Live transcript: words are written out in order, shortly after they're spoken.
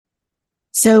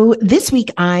So, this week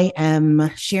I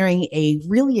am sharing a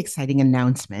really exciting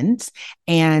announcement.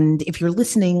 And if you're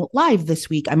listening live this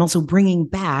week, I'm also bringing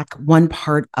back one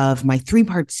part of my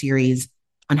three-part series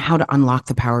on how to unlock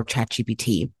the power of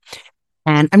ChatGPT.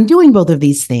 And I'm doing both of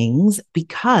these things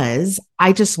because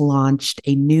I just launched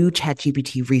a new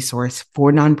ChatGPT resource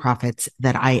for nonprofits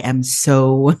that I am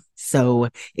so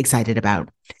excited about.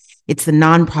 It's the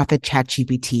Nonprofit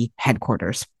ChatGPT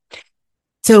headquarters.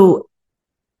 So,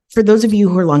 for those of you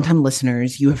who are longtime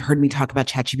listeners, you have heard me talk about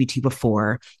ChatGPT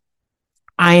before.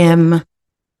 I am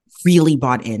really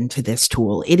bought into this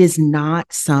tool. It is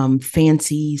not some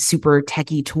fancy, super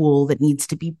techie tool that needs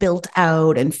to be built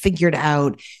out and figured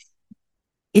out.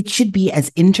 It should be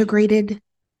as integrated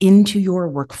into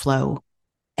your workflow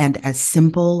and as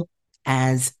simple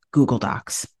as Google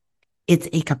Docs. It's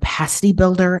a capacity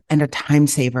builder and a time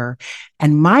saver.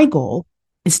 And my goal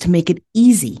is to make it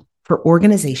easy for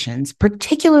organizations,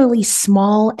 particularly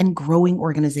small and growing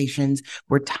organizations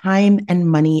where time and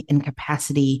money and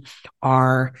capacity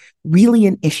are really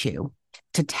an issue,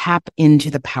 to tap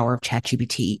into the power of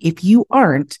ChatGPT. If you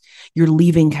aren't, you're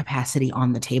leaving capacity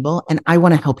on the table, and I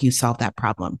want to help you solve that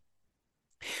problem.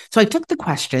 So I took the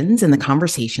questions and the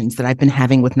conversations that I've been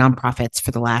having with nonprofits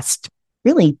for the last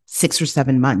really 6 or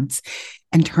 7 months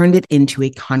and turned it into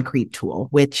a concrete tool,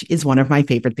 which is one of my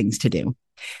favorite things to do.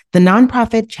 The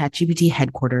nonprofit ChatGPT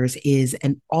headquarters is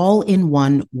an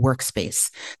all-in-one workspace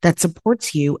that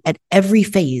supports you at every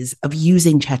phase of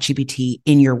using ChatGPT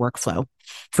in your workflow,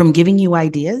 from giving you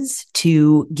ideas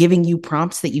to giving you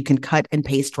prompts that you can cut and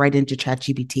paste right into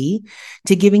ChatGPT,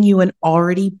 to giving you an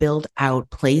already built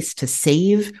out place to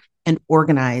save and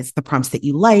organize the prompts that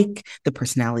you like, the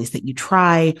personalities that you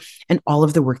try, and all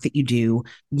of the work that you do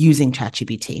using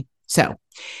ChatGPT. So,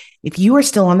 if you are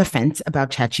still on the fence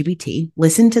about ChatGPT,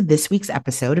 listen to this week's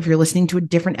episode. If you're listening to a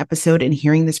different episode and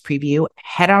hearing this preview,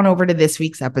 head on over to this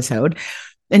week's episode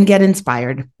and get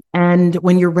inspired. And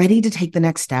when you're ready to take the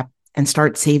next step and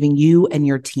start saving you and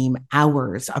your team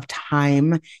hours of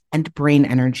time and brain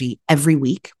energy every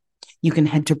week, you can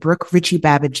head to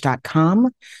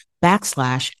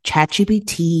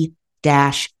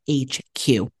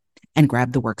brookerichiebabbage.com/ChatGPT-HQ and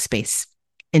grab the workspace.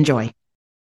 Enjoy.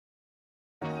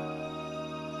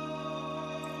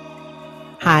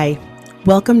 Hi,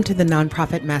 welcome to the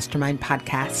Nonprofit Mastermind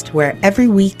podcast, where every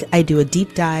week I do a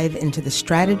deep dive into the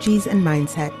strategies and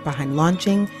mindset behind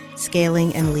launching,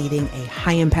 scaling, and leading a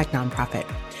high-impact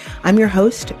nonprofit. I'm your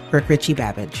host, Brooke Ritchie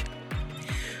Babbage.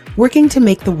 Working to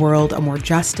make the world a more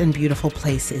just and beautiful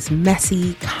place is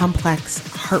messy, complex,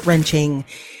 heart-wrenching,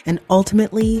 and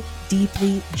ultimately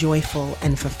deeply joyful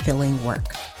and fulfilling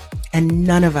work. And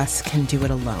none of us can do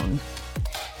it alone.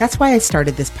 That's why I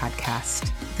started this podcast,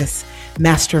 this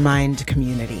mastermind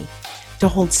community, to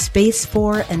hold space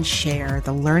for and share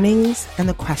the learnings and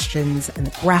the questions and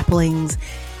the grapplings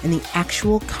and the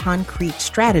actual concrete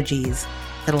strategies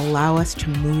that allow us to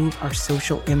move our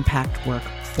social impact work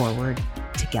forward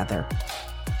together.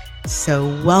 So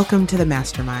welcome to the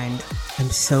mastermind. I'm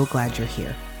so glad you're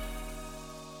here.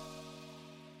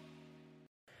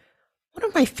 One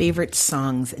of my favorite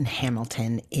songs in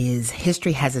Hamilton is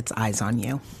History Has Its Eyes on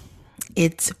You.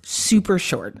 It's super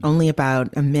short, only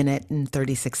about a minute and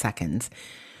 36 seconds.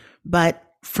 But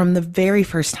from the very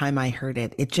first time I heard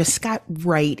it, it just got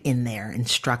right in there and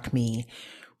struck me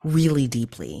really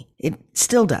deeply. It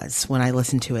still does when I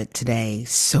listen to it today,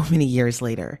 so many years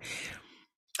later.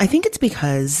 I think it's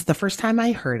because the first time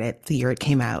I heard it, the year it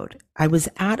came out, I was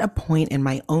at a point in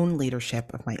my own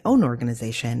leadership of my own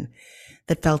organization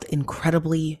that felt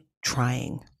incredibly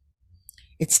trying.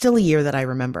 It's still a year that I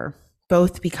remember,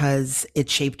 both because it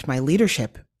shaped my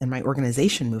leadership and my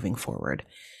organization moving forward.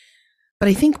 But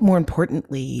I think more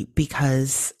importantly,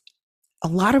 because a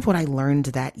lot of what I learned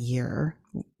that year,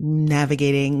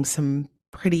 navigating some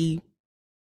pretty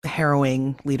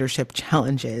harrowing leadership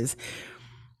challenges,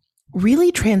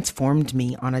 really transformed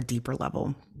me on a deeper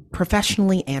level,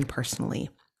 professionally and personally.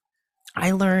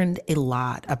 I learned a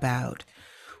lot about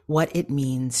what it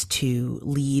means to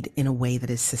lead in a way that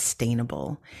is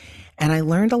sustainable. And I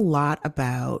learned a lot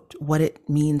about what it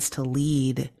means to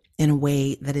lead in a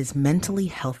way that is mentally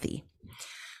healthy.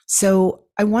 So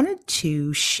I wanted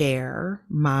to share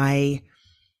my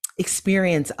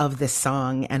experience of this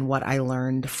song and what I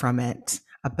learned from it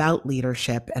about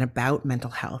leadership and about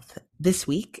mental health this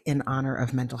week in honor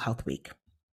of Mental Health Week.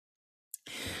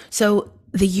 So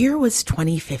the year was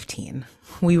 2015.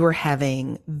 We were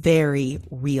having very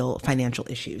real financial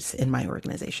issues in my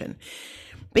organization.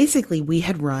 Basically, we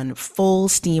had run full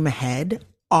steam ahead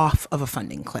off of a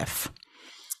funding cliff.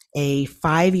 A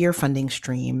 5-year funding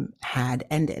stream had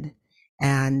ended,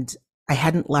 and I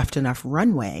hadn't left enough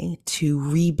runway to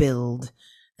rebuild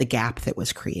the gap that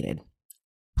was created.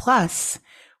 Plus,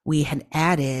 we had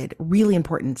added really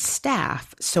important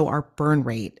staff, so our burn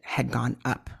rate had gone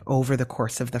up over the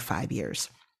course of the 5 years.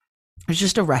 It was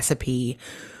just a recipe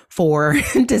for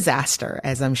disaster,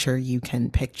 as I'm sure you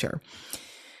can picture.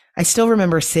 I still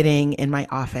remember sitting in my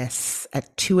office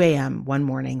at 2 a.m. one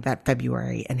morning that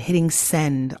February and hitting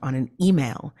send on an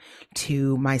email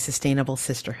to my sustainable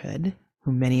sisterhood,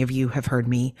 who many of you have heard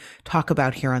me talk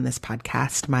about here on this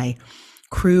podcast, my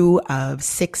crew of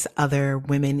 6 other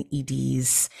women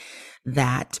EDs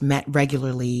that met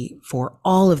regularly for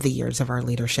all of the years of our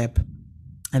leadership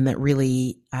and that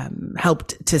really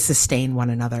helped to sustain one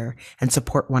another and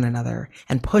support one another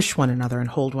and push one another and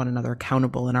hold one another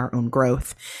accountable in our own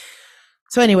growth.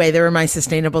 So anyway, they were my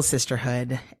sustainable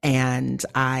sisterhood, and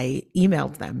I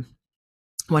emailed them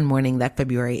one morning that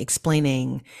February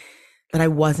explaining that I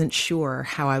wasn't sure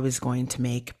how I was going to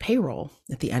make payroll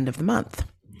at the end of the month.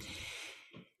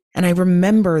 And I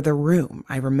remember the room.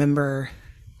 I remember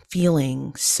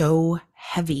feeling so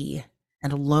heavy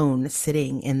and alone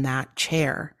sitting in that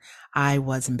chair. I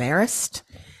was embarrassed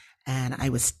and I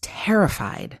was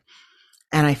terrified,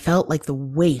 and I felt like the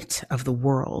weight of the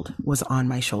world was on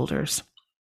my shoulders.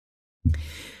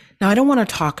 Now, I don't want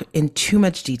to talk in too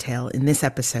much detail in this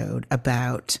episode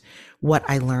about what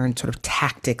I learned sort of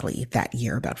tactically that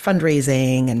year about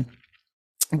fundraising and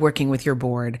working with your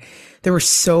board. There were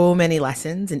so many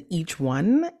lessons, and each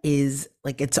one is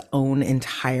like its own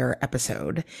entire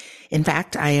episode. In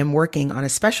fact, I am working on a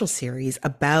special series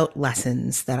about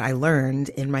lessons that I learned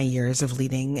in my years of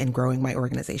leading and growing my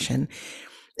organization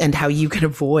and how you can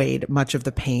avoid much of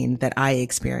the pain that I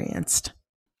experienced.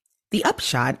 The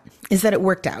upshot is that it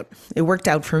worked out. It worked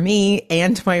out for me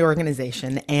and my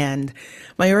organization, and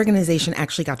my organization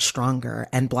actually got stronger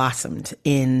and blossomed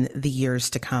in the years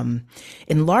to come,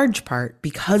 in large part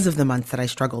because of the months that I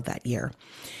struggled that year.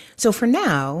 So for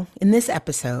now, in this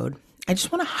episode, I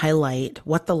just want to highlight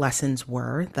what the lessons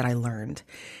were that I learned,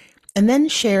 and then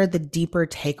share the deeper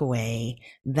takeaway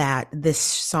that this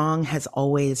song has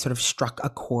always sort of struck a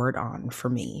chord on for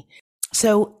me.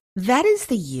 So that is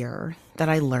the year that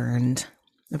I learned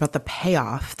about the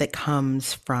payoff that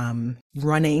comes from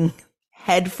running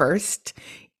headfirst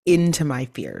into my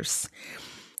fears,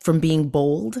 from being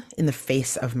bold in the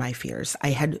face of my fears.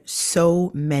 I had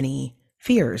so many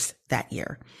fears that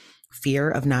year.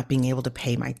 Fear of not being able to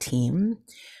pay my team,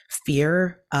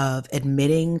 fear of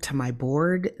admitting to my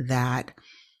board that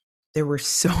there were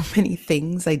so many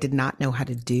things I did not know how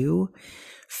to do,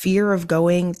 fear of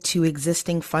going to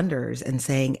existing funders and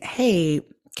saying, hey,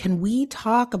 can we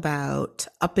talk about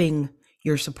upping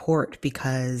your support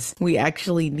because we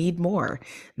actually need more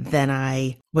than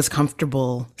I was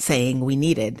comfortable saying we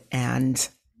needed. And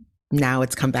now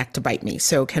it's come back to bite me.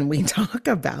 So can we talk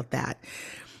about that?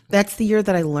 That's the year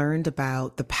that I learned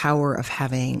about the power of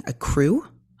having a crew,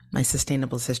 my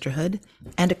sustainable sisterhood,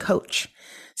 and a coach,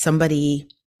 somebody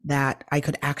that I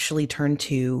could actually turn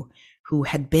to who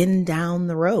had been down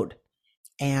the road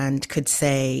and could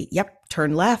say, yep,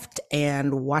 turn left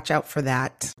and watch out for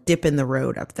that dip in the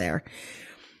road up there.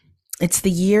 It's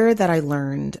the year that I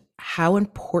learned how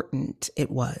important it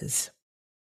was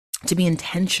to be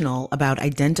intentional about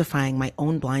identifying my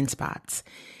own blind spots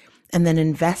and then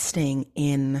investing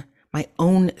in my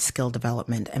own skill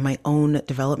development and my own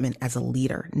development as a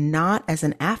leader, not as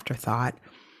an afterthought,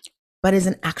 but as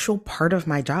an actual part of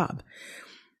my job.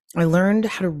 I learned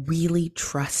how to really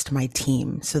trust my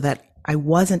team so that I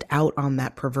wasn't out on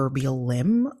that proverbial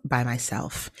limb by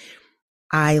myself.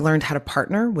 I learned how to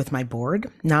partner with my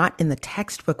board, not in the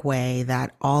textbook way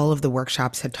that all of the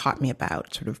workshops had taught me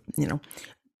about, sort of,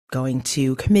 going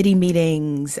to committee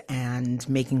meetings and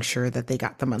making sure that they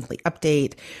got the monthly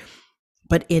update,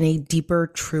 but in a deeper,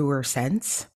 truer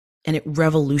sense. And it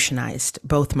revolutionized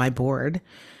both my board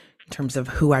in terms of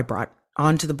who I brought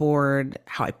onto the board,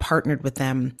 how I partnered with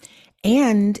them,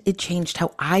 and it changed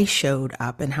how I showed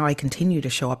up and how I continue to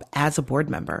show up as a board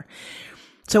member.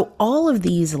 So all of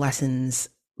these lessons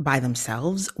by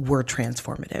themselves were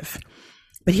transformative.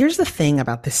 But here's the thing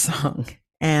about this song.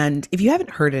 And if you haven't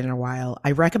heard it in a while,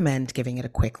 I recommend giving it a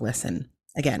quick listen.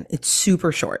 Again, it's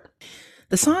super short.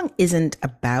 The song isn't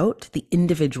about the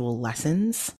individual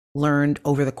lessons learned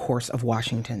over the course of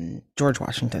George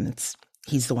Washington.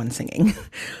 He's the one singing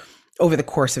over the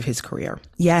course of his career.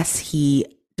 Yes,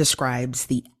 he describes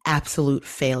the absolute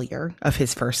failure of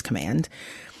his first command.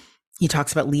 He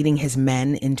talks about leading his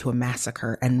men into a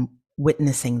massacre and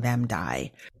witnessing them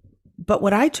die. But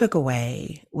what I took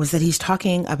away was that he's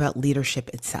talking about leadership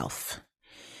itself.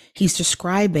 He's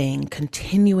describing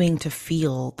continuing to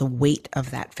feel the weight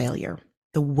of that failure,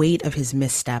 the weight of his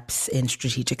missteps in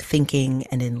strategic thinking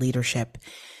and in leadership.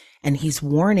 And he's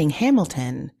warning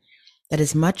Hamilton that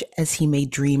as much as he may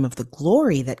dream of the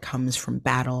glory that comes from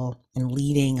battle and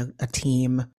leading a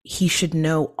team, he should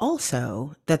know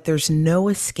also that there's no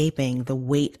escaping the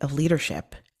weight of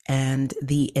leadership and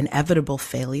the inevitable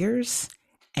failures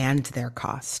and their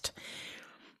cost.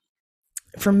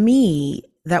 For me,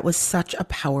 that was such a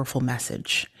powerful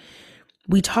message.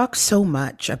 We talk so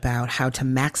much about how to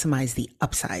maximize the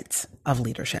upsides of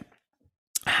leadership,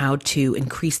 how to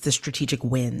increase the strategic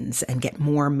wins and get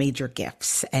more major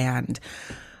gifts and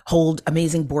hold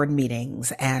amazing board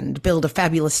meetings and build a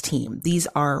fabulous team. These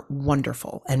are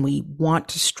wonderful, and we want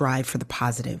to strive for the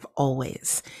positive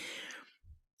always.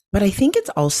 But I think it's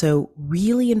also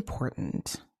really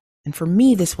important, and for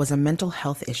me, this was a mental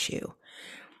health issue,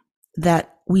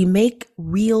 that we make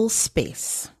real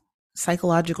space,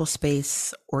 psychological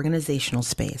space, organizational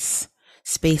space,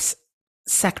 space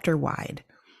sector-wide,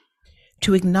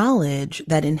 to acknowledge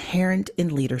that inherent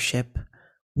in leadership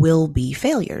will be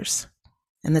failures,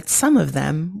 and that some of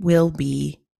them will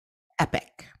be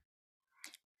epic.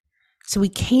 So we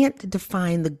can't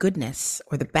define the goodness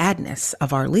or the badness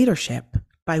of our leadership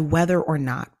by whether or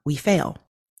not we fail.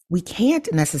 We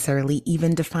can't necessarily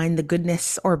even define the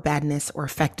goodness or badness or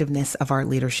effectiveness of our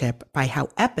leadership by how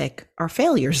epic our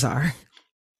failures are.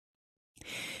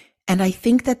 And I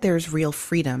think that there's real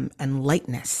freedom and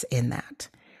lightness in that.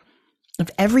 If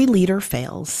every leader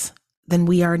fails, then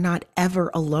we are not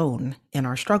ever alone in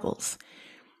our struggles.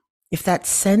 If that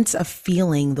sense of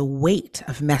feeling the weight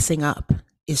of messing up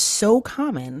is so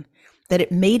common that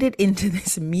it made it into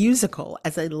this musical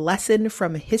as a lesson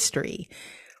from history,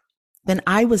 then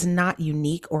I was not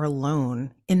unique or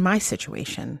alone in my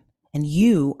situation, and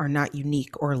you are not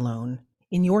unique or alone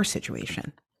in your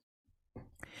situation.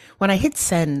 When I hit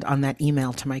send on that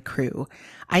email to my crew,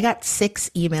 I got 6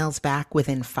 emails back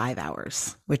within 5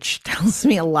 hours, which tells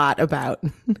me a lot about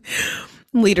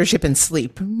leadership and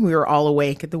sleep. We were all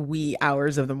awake at the wee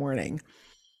hours of the morning.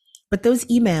 But those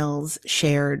emails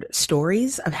shared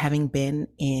stories of having been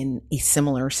in a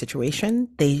similar situation.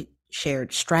 They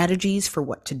shared strategies for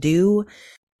what to do.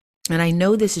 And I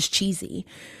know this is cheesy,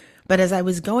 but as I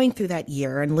was going through that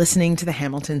year and listening to the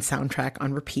Hamilton soundtrack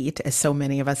on repeat, as so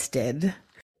many of us did,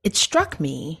 it struck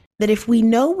me that if we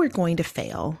know we're going to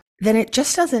fail, then it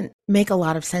just doesn't make a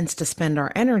lot of sense to spend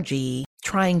our energy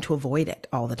trying to avoid it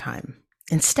all the time.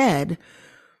 Instead,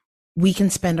 we can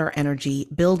spend our energy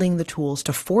building the tools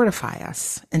to fortify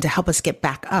us and to help us get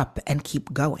back up and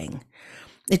keep going.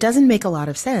 It doesn't make a lot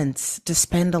of sense to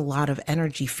spend a lot of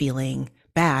energy feeling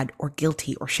bad or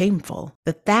guilty or shameful.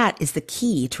 That is the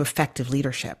key to effective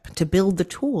leadership, to build the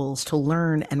tools to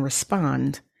learn and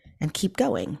respond and keep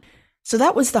going. So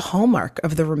that was the hallmark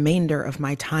of the remainder of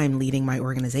my time leading my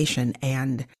organization.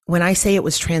 And when I say it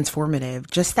was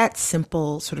transformative, just that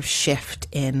simple sort of shift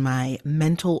in my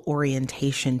mental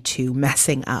orientation to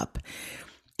messing up,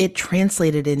 it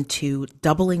translated into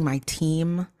doubling my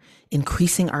team,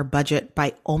 increasing our budget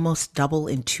by almost double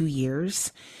in 2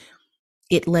 years.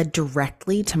 It led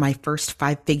directly to my first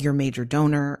 5-figure major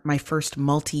donor, my first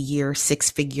multi-year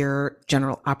 6-figure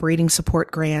general operating support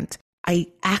grant.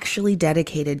 I actually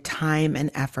dedicated time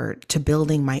and effort to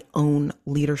building my own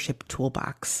leadership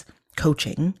toolbox,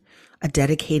 coaching, a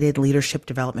dedicated leadership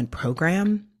development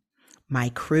program, my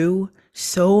crew,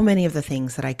 so many of the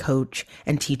things that I coach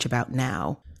and teach about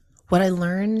now. What I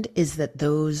learned is that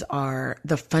those are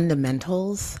the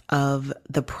fundamentals of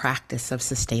the practice of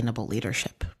sustainable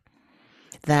leadership.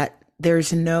 That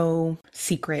there's no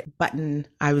secret button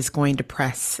I was going to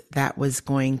press that was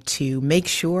going to make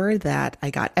sure that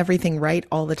I got everything right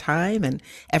all the time and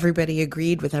everybody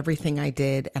agreed with everything I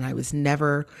did and I was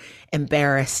never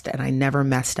embarrassed and I never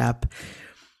messed up.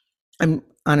 I'm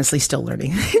honestly still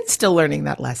learning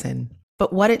that lesson.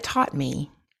 But what it taught me,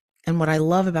 and what I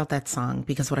love about that song,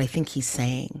 because what I think he's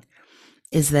saying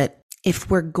is that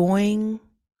if we're going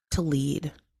to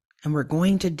lead and we're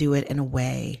going to do it in a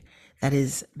way that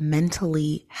is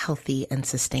mentally healthy and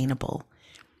sustainable,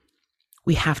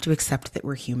 we have to accept that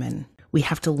we're human. We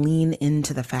have to lean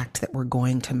into the fact that we're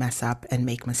going to mess up and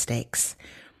make mistakes.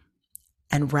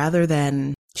 And rather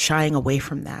than shying away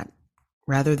from that,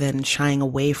 rather than shying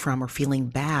away from or feeling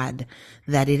bad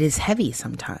that it is heavy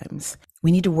sometimes,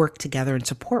 we need to work together and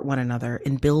support one another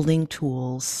in building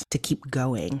tools to keep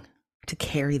going, to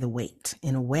carry the weight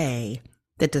in a way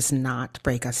that does not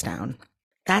break us down.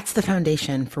 That's the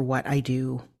foundation for what I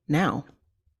do now.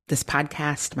 This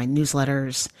podcast, my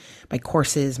newsletters, my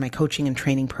courses, my coaching and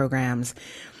training programs.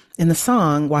 In the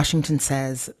song, Washington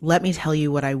says, "Let me tell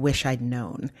you what I wish I'd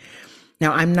known."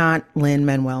 Now, I'm not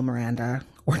Lin-Manuel Miranda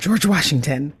or George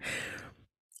Washington,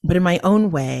 but in my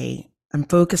own way, I'm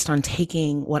focused on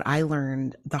taking what I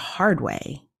learned the hard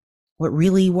way, what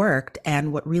really worked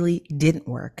and what really didn't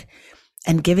work,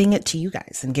 and giving it to you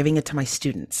guys and giving it to my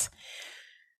students.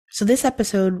 So this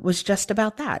episode was just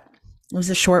about that. It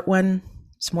was a short one.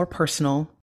 It's more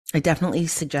personal. I definitely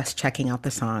suggest checking out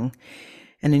the song,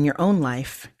 and in your own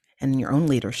life and in your own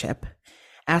leadership,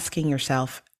 asking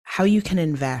yourself how you can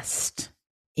invest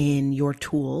in your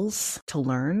tools to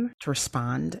learn, to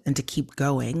respond, and to keep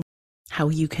going, how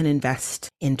you can invest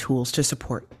in tools to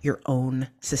support your own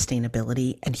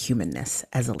sustainability and humanness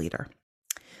as a leader.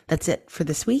 That's it for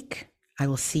this week. I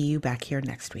will see you back here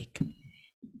next week.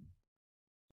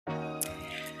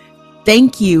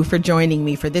 Thank you for joining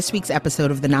me for this week's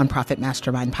episode of the Nonprofit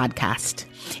Mastermind podcast.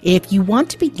 If you want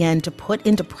to begin to put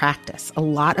into practice a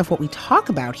lot of what we talk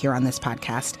about here on this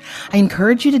podcast, I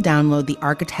encourage you to download the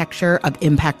Architecture of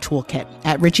Impact Toolkit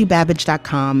at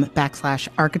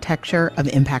richiebabbage.com/architecture of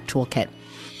impact toolkit,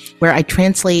 where I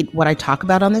translate what I talk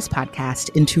about on this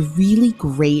podcast into really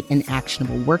great and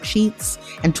actionable worksheets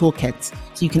and toolkits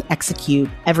so you can execute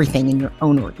everything in your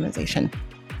own organization.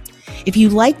 If you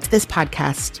liked this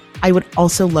podcast, I would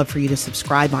also love for you to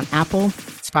subscribe on Apple,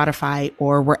 Spotify,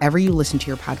 or wherever you listen to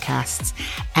your podcasts.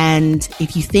 And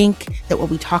if you think that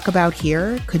what we talk about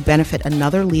here could benefit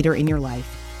another leader in your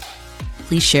life,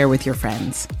 please share with your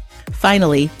friends.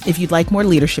 Finally, if you'd like more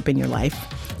leadership in your life,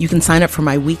 you can sign up for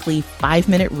my weekly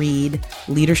 5-minute read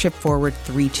Leadership Forward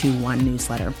 321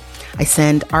 newsletter. I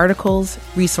send articles,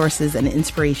 resources, and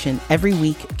inspiration every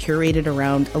week curated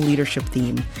around a leadership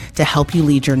theme to help you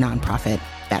lead your nonprofit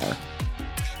better.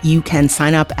 You can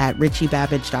sign up at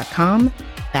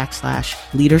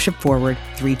richiebabbage.com/leadership forward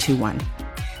 321.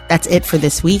 That's it for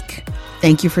this week.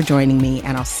 Thank you for joining me,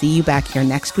 and I'll see you back here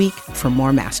next week for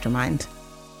more Mastermind.